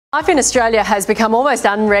Life in Australia has become almost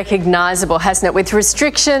unrecognisable, hasn't it? With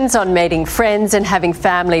restrictions on meeting friends and having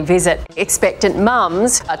family visit, expectant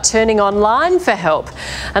mums are turning online for help.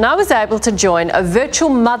 And I was able to join a virtual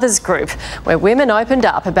mothers group where women opened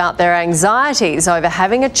up about their anxieties over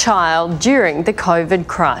having a child during the COVID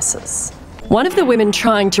crisis. One of the women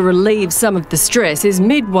trying to relieve some of the stress is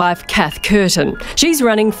Midwife Cath. She's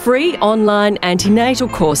running free online antenatal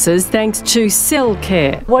courses thanks to Cell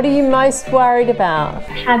Care. What are you most worried about?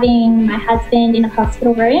 Having my husband in a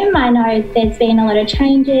hospital room, I know there's been a lot of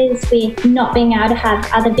changes with not being able to have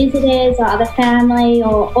other visitors or other family,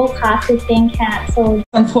 or all classes being cancelled.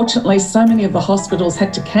 Unfortunately, so many of the hospitals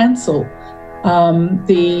had to cancel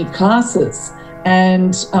the classes.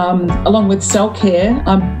 And along with Cell Care,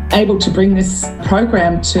 I'm able to bring this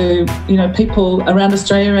program to people around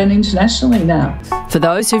Australia and internationally now. For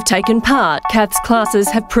those who've taken part, Cath's classes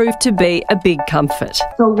have proved to be a big comfort.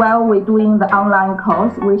 So while we're doing the online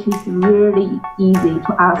course, which is really easy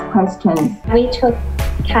to ask questions. We took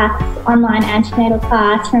Cath's online antenatal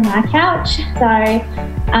class from our couch. So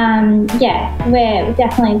yeah, we're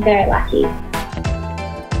definitely very lucky.